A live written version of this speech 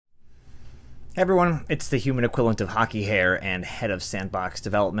Hey everyone, it's the human equivalent of hockey hair and head of Sandbox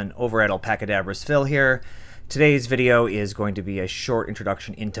development over at Alpacadabraz, Phil here. Today's video is going to be a short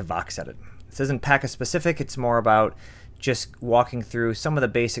introduction into VoxEdit. This isn't Paca specific, it's more about just walking through some of the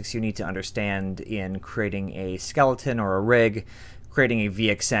basics you need to understand in creating a skeleton or a rig, creating a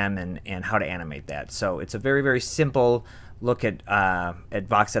VXM, and how to animate that. So it's a very, very simple look at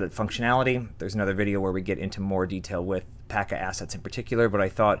VoxEdit functionality. There's another video where we get into more detail with Paca assets in particular, but I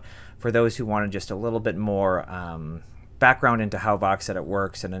thought for those who wanted just a little bit more background into how VoxEdit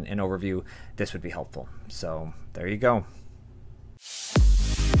works and an overview, this would be helpful. So there you go.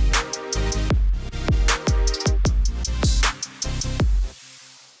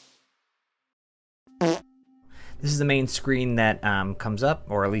 This is the main screen that comes up,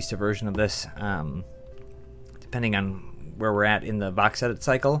 or at least a version of this, depending on where we're at in the VoxEdit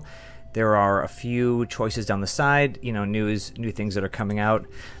cycle. There are a few choices down the side, you know, new things that are coming out.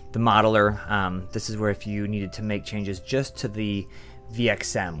 The modeler, this is where if you needed to make changes just to the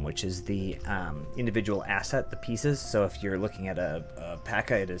VXM, which is the individual asset, the pieces. So if you're looking at a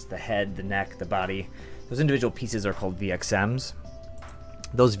Paca, it is the head, the neck, the body. Those individual pieces are called VXMs.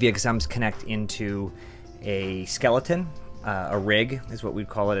 Those VXMs connect into a skeleton, a rig is what we'd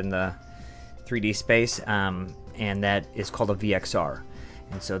call it in the 3D space, and that is called a VXR.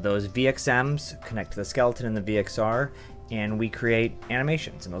 And so those VXMs connect to the skeleton in the VXR, and we create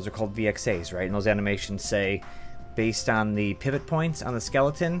animations, and those are called VXAs, right? And those animations say, based on the pivot points on the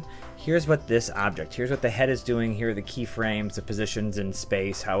skeleton, here's what this object, here's what the head is doing, here are the keyframes, the positions in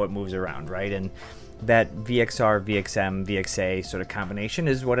space, how it moves around, right? And that VXR, VXM, VXA sort of combination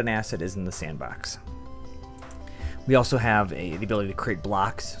is what an asset is in the sandbox. We also have the ability to create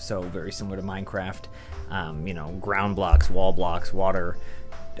blocks, so very similar to Minecraft, you know, ground blocks, wall blocks, water,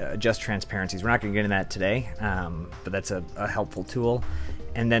 adjust transparencies. We're not going to get into that today, but that's a helpful tool.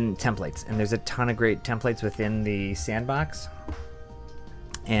 And then templates, and there's a ton of great templates within the sandbox.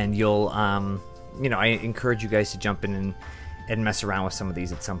 And you'll, you know, I encourage you guys to jump in and mess around with some of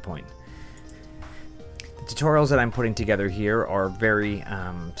these at some point. The tutorials that I'm putting together here are very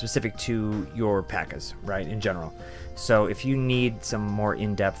specific to your Pacas, right, in general. So if you need some more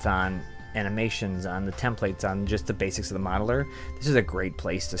in-depth on animations, on the templates, on just the basics of the modeler, this is a great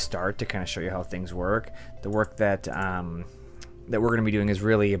place to start to kind of show you how things work. The work that that we're going to be doing is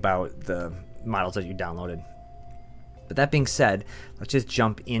really about the models that you downloaded. But that being said, let's just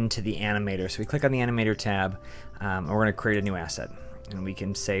jump into the animator. So we click on the animator tab, and we're going to create a new asset, and we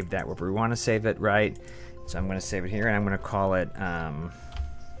can save that wherever we want to save it, right? So I'm going to save it here, and I'm going to call it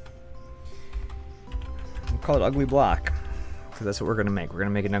ugly block, because that's what we're going to make. We're going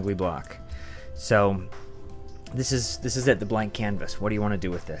to make an ugly block. So this is it, the blank canvas. What do you want to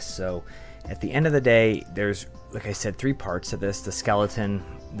do with this? So at the end of the day, there's, like I said, three parts to this: the skeleton,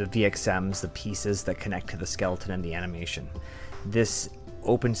 the VXMs, the pieces that connect to the skeleton, and the animation. This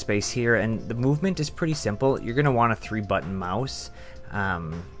open space here, and the movement is pretty simple. You're going to want a 3-button mouse.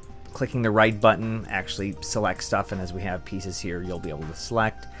 Clicking the right button actually selects stuff, and as we have pieces here, you'll be able to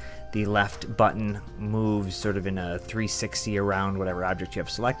select. The left button moves sort of in a 360 around whatever object you have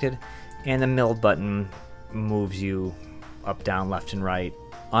selected, and the middle button moves you up, down, left, and right,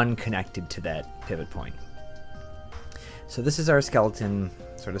 unconnected to that pivot point. So this is our skeleton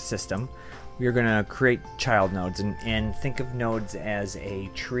sort of system. We are going to create child nodes, and think of nodes as a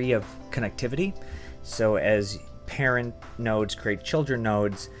tree of connectivity. So as parent nodes create children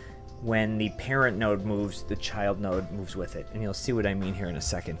nodes, when the parent node moves, the child node moves with it. And you'll see what I mean here in a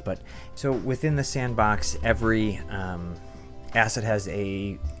second. But so within the sandbox, every asset has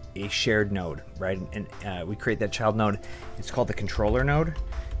a shared node, right? And we create that child node. It's called the controller node.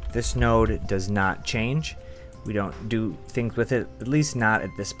 This node does not change. We don't do things with it, at least not at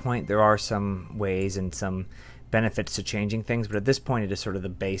this point. There are some ways and some benefits to changing things, but at this point it is sort of the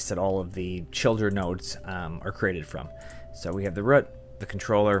base that all of the children nodes are created from. So we have the root, the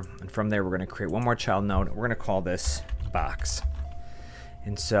controller, and from there we're going to create one more child node. We're going to call this box.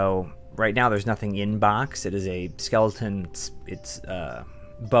 And so right now there's nothing in box. It is a skeleton. It's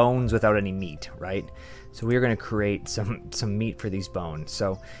bones without any meat, right? So we are going to create some meat for these bones.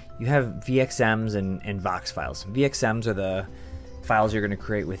 So you have VXMs and Vox files. VXMs are the files you're going to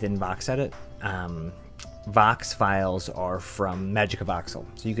create within VoxEdit. Vox files are from Magica Voxel,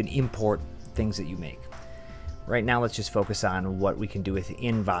 so you can import things that you make. Right now, let's just focus on what we can do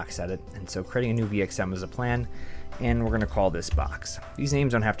within VoxEdit. And so creating a new VXM is a plan, and we're going to call this box. These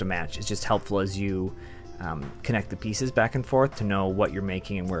names don't have to match. It's just helpful as you connect the pieces back and forth to know what you're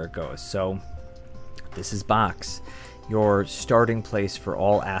making and where it goes. So this is box. Your starting place for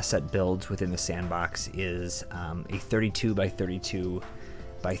all asset builds within the sandbox is a 32 by 32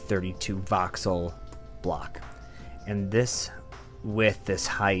 by 32 voxel block. And this width, this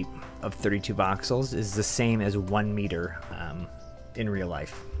height of 32 voxels is the same as 1 meter in real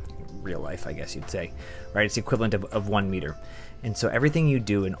life. Real life, I guess you'd say, right? It's the equivalent of 1 meter. And so everything you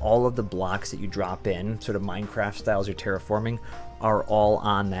do and all of the blocks that you drop in, sort of Minecraft styles or terraforming, are all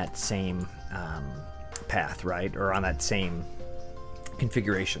on that same path, right? Or on that same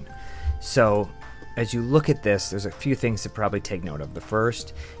configuration. So as you look at this, there's a few things to probably take note of. The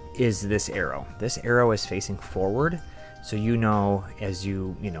first is this arrow. This arrow is facing forward, so as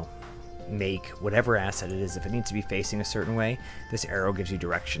you make whatever asset it is, if it needs to be facing a certain way, this arrow gives you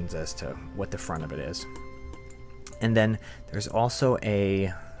directions as to what the front of it is. And then there's also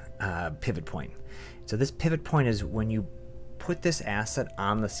a pivot point. So this pivot point is when you put this asset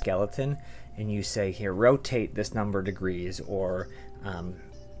on the skeleton and you say, here, rotate this number of degrees, or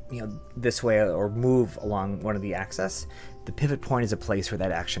this way, or move along one of the axes. The pivot point is a place where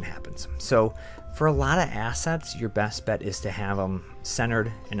that action happens. So for a lot of assets, your best bet is to have them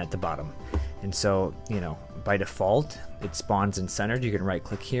centered and at the bottom. And so, by default, it spawns in centered. You can right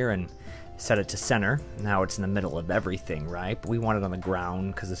click here and set it to center. Now it's in the middle of everything, right? But we want it on the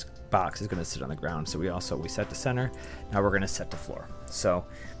ground because this box is going to sit on the ground. So we set to center. Now we're going to set to floor. So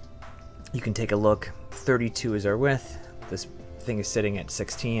you can take a look. 32 is our width. This thing is sitting at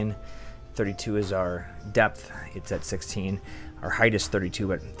 16. 32 is our depth. It's at 16. Our height is 32,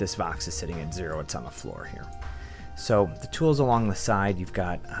 but this box is sitting at 0. It's on the floor here. So the tools along the side, you've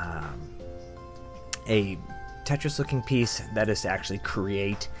got a Tetris looking piece that is to actually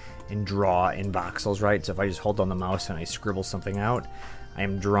create and draw in voxels, right? So if I just hold on the mouse and I scribble something out, I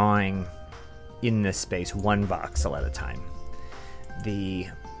am drawing in this space 1 voxel at a time. The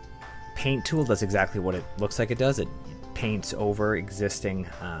paint tool does exactly what it looks like it does. It paints over existing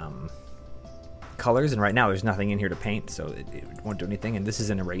colors, and right now there's nothing in here to paint, so it won't do anything. And this is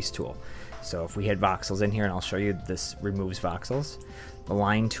an erase tool. So if we had voxels in here, and I'll show you, this removes voxels. The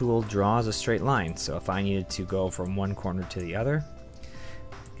line tool draws a straight line. So if I needed to go from one corner to the other,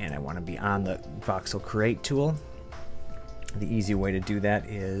 and I want to be on the voxel create tool, the easy way to do that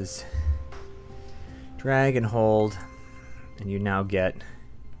is drag and hold, and you now get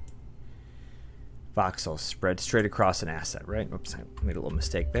voxels spread straight across an asset, right? Oops, I made a little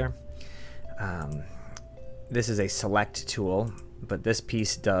mistake there. This is a select tool, but this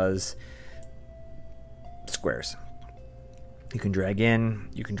piece does squares. You can drag in,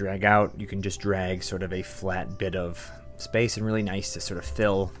 you can drag out, you can just drag sort of a flat bit of space, and really nice to sort of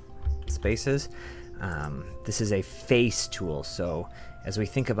fill spaces. This is a face tool, so as we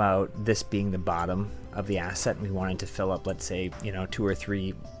think about this being the bottom of the asset, and we wanted to fill up, let's say, 2 or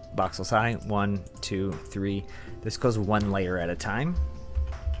 3 voxels high, 1, 2, 3. This goes 1 layer at a time.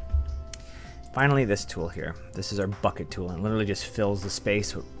 Finally, this tool here. This is our bucket tool, and it literally just fills the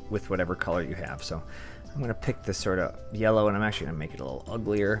space with whatever color you have. So I'm going to pick this sort of yellow, and I'm actually going to make it a little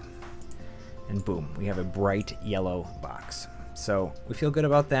uglier. And boom, we have a bright yellow box. So we feel good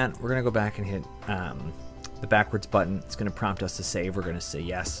about that. We're going to go back and hit the backwards button. It's going to prompt us to save. We're going to say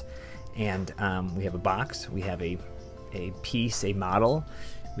yes. And we have a box. We have a piece, a model.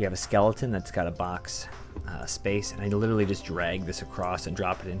 We have a skeleton that's got a box space, and I literally just drag this across and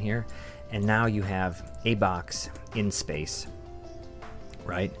drop it in here. And now you have a box in space,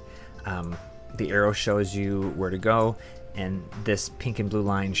 right? The arrow shows you where to go, and this pink and blue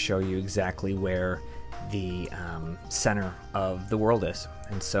lines show you exactly where the center of the world is.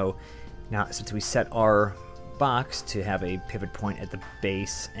 And so now, since we set our box to have a pivot point at the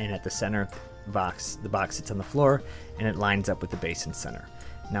base and at the center, the box sits on the floor, and it lines up with the base and center.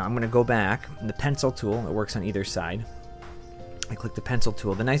 Now I'm going to go back, and the pencil tool, it works on either side. I click the pencil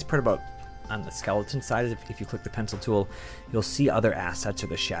tool. The nice part about on the skeleton side is if you click the pencil tool, you'll see other assets or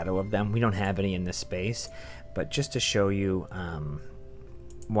the shadow of them. We don't have any in this space, but just to show you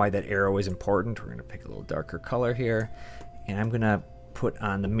why that arrow is important, we're going to pick a little darker color here, and I'm going to put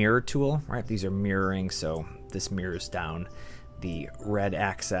on the mirror tool, right? These are mirroring, so this mirrors down the red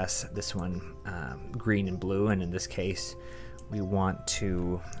axis, this one green and blue, and in this case we want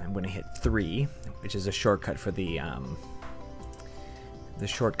to, I'm going to hit 3, which is a shortcut for the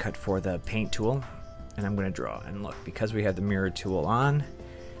paint tool, and I'm going to draw. And look, because we have the mirror tool on,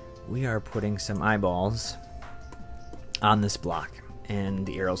 we are putting some eyeballs on this block, and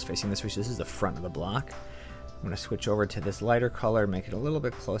the arrow's facing this way, so this is the front of the block. I'm going to switch over to this lighter color, make it a little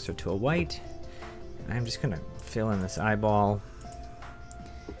bit closer to a white, and I'm just going to fill in this eyeball.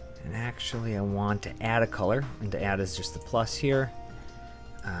 And actually I want to add a color, and to add is just the plus here,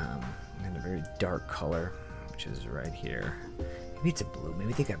 and a very dark color, which is right here. Maybe it's a blue,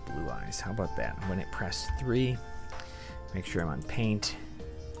 maybe they got blue eyes. How about that? I'm going to press 3, make sure I'm on paint,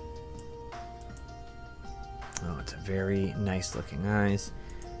 It's very nice looking eyes.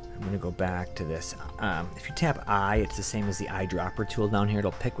 I'm going to go back to this. If you tap I, it's the same as the eyedropper tool down here.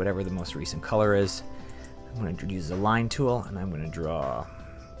 It'll pick whatever the most recent color is. I'm going to use the line tool, and I'm going to draw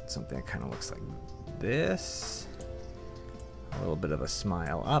something that kind of looks like this. A little bit of a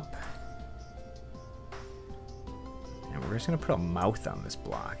smile up. And we're just going to put a mouth on this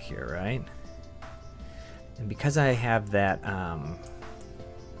block here, right? And because I have that,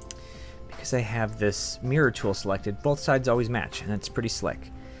 because I have this mirror tool selected, both sides always match, and it's pretty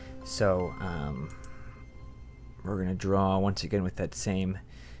slick. So we're going to draw, once again with that same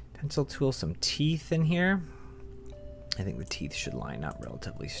pencil tool, some teeth in here. I think the teeth should line up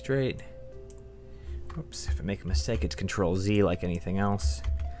relatively straight. Oops, if I make a mistake, it's Control Z like anything else.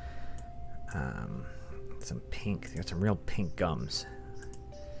 Some pink, got some real pink gums.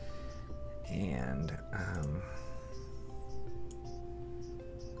 And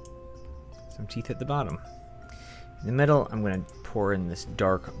some teeth at the bottom. In the middle, I'm going to pour in this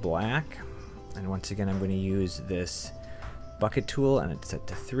dark black. And once again, I'm going to use this bucket tool, and it's set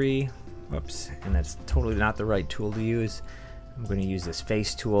to 3. Whoops, and that's totally not the right tool to use. I'm going to use this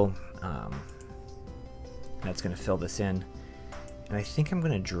face tool. That's going to fill this in. And I think I'm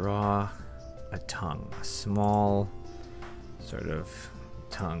going to draw a tongue, a small sort of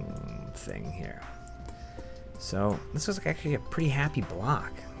tongue thing here. So this looks like actually a pretty happy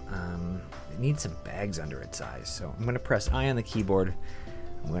block. It needs some bags under its eyes. So I'm going to press I on the keyboard.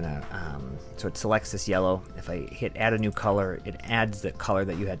 I'm going to, so it selects this yellow. If I hit add a new color, it adds the color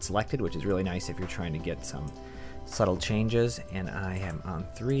that you had selected, which is really nice if you're trying to get some subtle changes. And I am on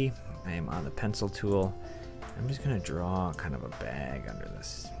 3. I am on the pencil tool. I'm just going to draw kind of a bag under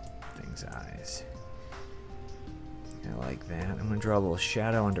this thing's eyes. I like that. I'm going to draw a little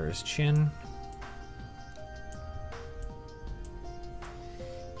shadow under his chin.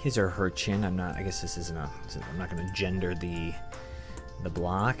 His or her chin. I guess this isn't I'm not going to gender the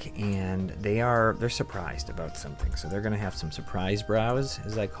block, and they're surprised about something. So they're going to have some surprise brows,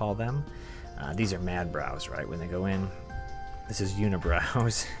 as I call them. These are mad brows, right? When they go in, this is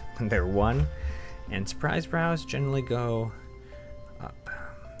unibrows when they're 1. And surprise brows generally go up.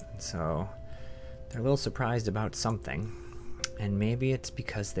 So they're a little surprised about something. And maybe it's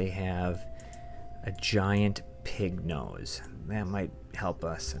because they have a giant pig nose. That might help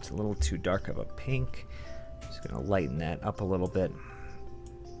us. It's a little too dark of a pink. Just going to lighten that up a little bit.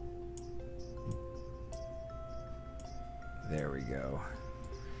 There we go.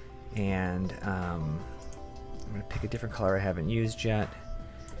 And I'm going to pick a different color I haven't used yet.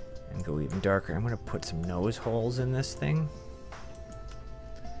 And go even darker. I'm going to put some nose holes in this thing.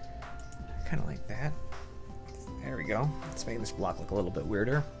 Kind of like that. There we go. Let's make this block look a little bit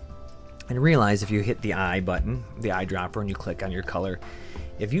weirder. And realize if you hit the I button, the eyedropper, and you click on your color,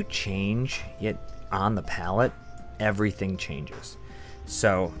 if you change it on the palette, everything changes.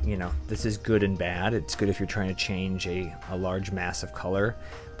 So, you know, this is good and bad. It's good if you're trying to change a large mass of color,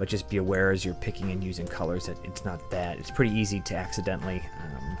 but just be aware as you're picking and using colors that it's not that. It's pretty easy to accidentally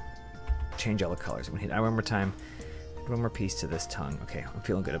change all the colors. I'm going to hit I one more time. One more piece to this tongue. Okay, I'm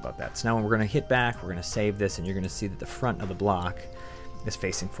feeling good about that. So now we're going to hit back, we're going to save this, and you're going to see that the front of the block is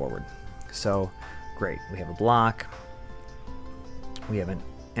facing forward. So, great. We have a block. We have an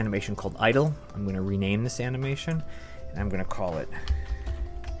animation called idle. I'm going to rename this animation, and I'm going to call it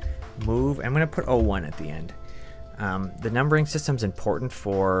move. I'm going to put 01 at the end. The numbering system is important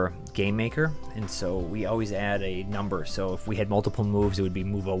for Game Maker, and so we always add a number. So if we had multiple moves, it would be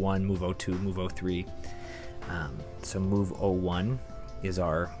move 01, move 02, move 03. So move 01 is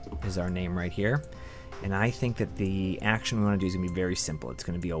our name right here. And I think that the action we want to do is going to be very simple. It's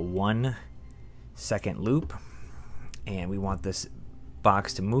going to be a 1 second loop, and we want this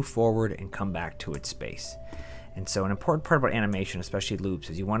box to move forward and come back to its space. And so an important part about animation, especially loops,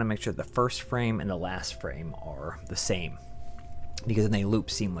 is you want to make sure the first frame and the last frame are the same, because then they loop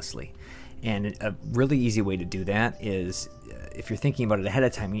seamlessly. And a really easy way to do that is if you're thinking about it ahead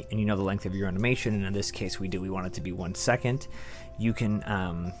of time and you know the length of your animation, and in this case we want it to be 1 second, you can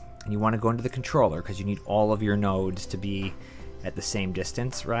and you want to go into the controller because you need all of your nodes to be at the same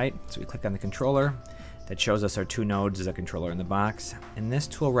distance, right? So we click on the controller. That shows us our 2 nodes as a controller in the box. And this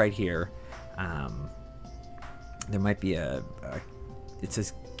tool right here, there might be it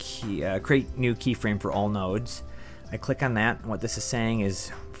says create new keyframe for all nodes. I click on that, and what this is saying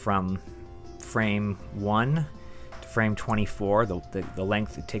is from frame 1 to frame 24, the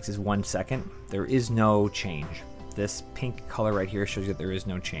length it takes is 1 second. There is no change. This pink color right here shows you that there is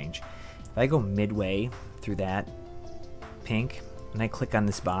no change. If I go midway through that pink and I click on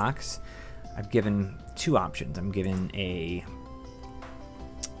this box, I've given 2 options. I'm given a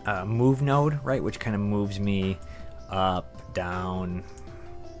move node, right, which kind of moves me up, down,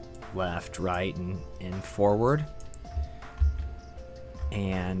 left, right, and forward.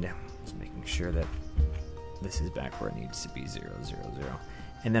 And just making sure that this is back where it needs to be, 0, 0, 0.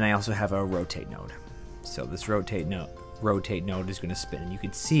 And then I also have a rotate node. So this rotate node is going to spin. And you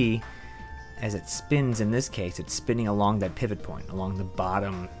can see as it spins, in this case, it's spinning along that pivot point, along the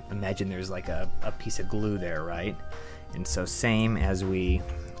bottom. Imagine there's like a piece of glue there, right? And so same as we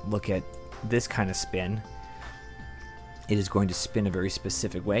look at this kind of spin, it is going to spin a very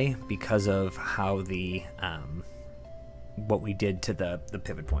specific way because of how the what we did to the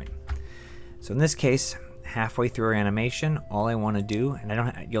pivot point. So in this case, halfway through our animation, all I want to do,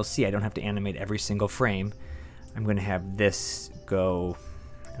 and you'll see I don't have to animate every single frame. I'm going to have this go,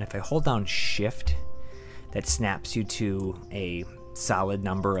 and if I hold down Shift, that snaps you to a solid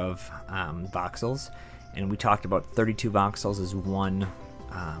number of voxels. And we talked about 32 voxels is one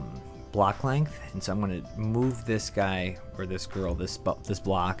block length, and so I'm going to move this guy or this girl, this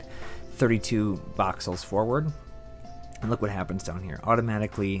block, 32 voxels forward. And look what happens down here.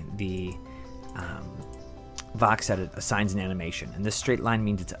 Automatically, the VoxEdit assigns an animation, and this straight line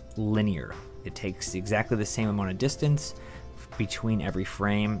means it's linear. It takes exactly the same amount of distance between every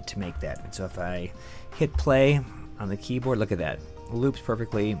frame to make that. And so if I hit play on the keyboard, look at that. Loops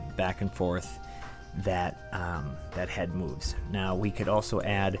perfectly back and forth. That head moves. Now we could also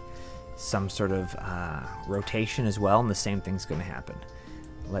add some sort of rotation as well, and the same thing's going to happen.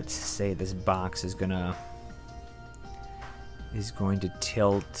 Let's say this box is going to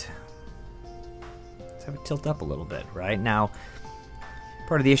tilt. Let's have it tilt up a little bit. Right now,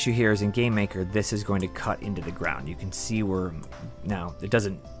 part of the issue here is in GameMaker, this is going to cut into the ground. You can see where now it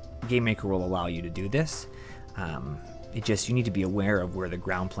doesn't. GameMaker will allow you to do this. You need to be aware of where the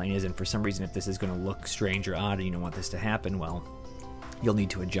ground plane is, and for some reason, if this is going to look strange or odd and you don't want this to happen, well, you'll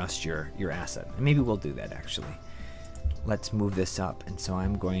need to adjust your asset. And maybe we'll do that actually. Let's move this up, and so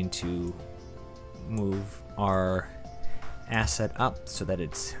I'm going to move our asset up so that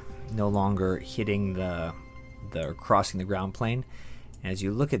it's no longer hitting the crossing the ground plane. As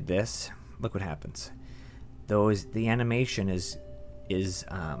you look at this, look what happens. The animation is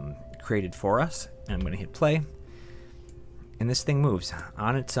created for us, and I'm going to hit play. And this thing moves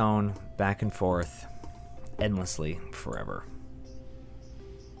on its own, back and forth, endlessly, forever.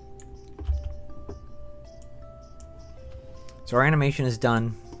 So our animation is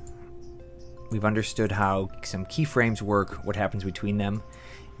done. We've understood how some keyframes work, what happens between them.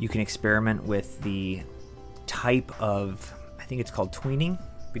 You can experiment with the type of, I think it's called tweening,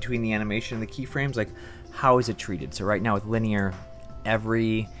 between the animation and the keyframes. Like, how is it treated? So right now with linear,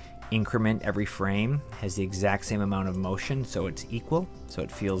 every increment, every frame has the exact same amount of motion, so it's equal, so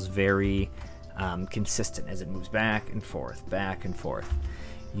it feels very consistent as it moves back and forth, back and forth.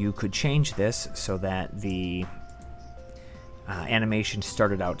 You could change this so that the animation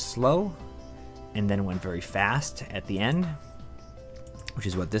started out slow and then went very fast at the end, which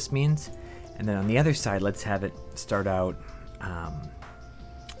is what this means. And then on the other side, let's have it start out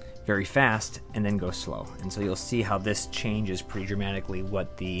very fast and then go slow. And so you'll see how this changes pretty dramatically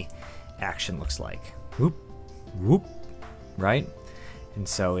what the action looks like. Whoop, whoop, right? And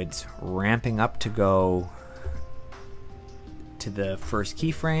so it's ramping up to go to the first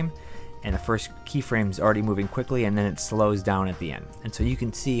keyframe, and the first keyframe is already moving quickly, and then it slows down at the end. And so you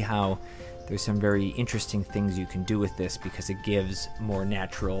can see how there's some very interesting things you can do with this because it gives more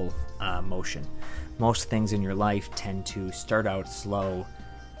natural motion. Most things in your life tend to start out slow,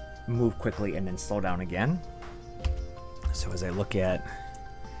 move quickly, and then slow down again. So as I look at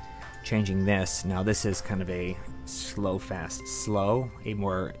changing this, now this is kind of a slow, fast, slow, a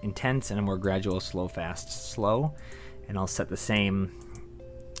more intense and a more gradual slow, fast, slow. And I'll set the same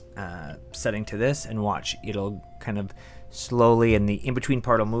setting to this, and watch, it'll kind of slowly, and the in-between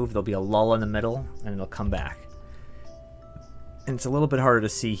part will move, there'll be a lull in the middle, and it'll come back. And it's a little bit harder to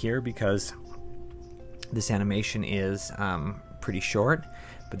see here because this animation is pretty short,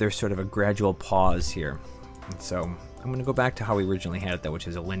 but there's sort of a gradual pause here. And so I'm going to go back to how we originally had it though, which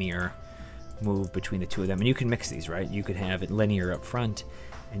is a linear move between the two of them. And you can mix these, right? You could have it linear up front,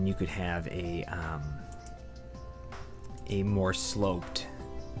 and you could have a more sloped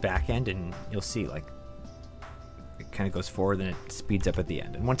back end, and you'll see like it kind of goes forward and it speeds up at the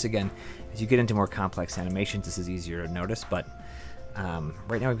end. And once again, as you get into more complex animations, this is easier to notice, but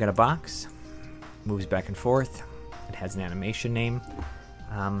right now we've got a box, moves back and forth, it has an animation name,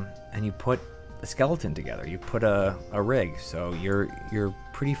 and you put a skeleton together, you put a rig, so you're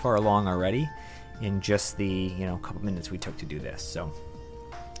pretty far along already in just the couple minutes we took to do this. So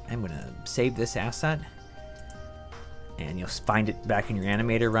I'm gonna save this asset, and you'll find it back in your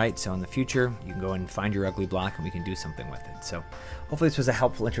animator, right? So in the future, you can go and find your ugly block and we can do something with it. So hopefully this was a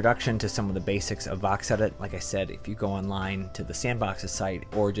helpful introduction to some of the basics of VoxEdit. Like I said, if you go online to the Sandbox's site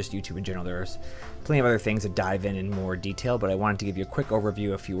or just YouTube in general, there's plenty of other things that dive in more detail, but I wanted to give you a quick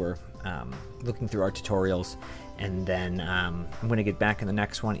overview if you were looking through our tutorials. And then I'm going to get back in the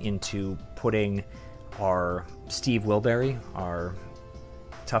next one into putting our Steve Wilberry, our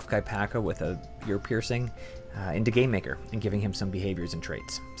tough guy Paca with a ear piercing, into Game Maker and giving him some behaviors and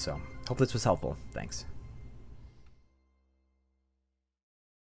traits. So hopefully this was helpful. Thanks.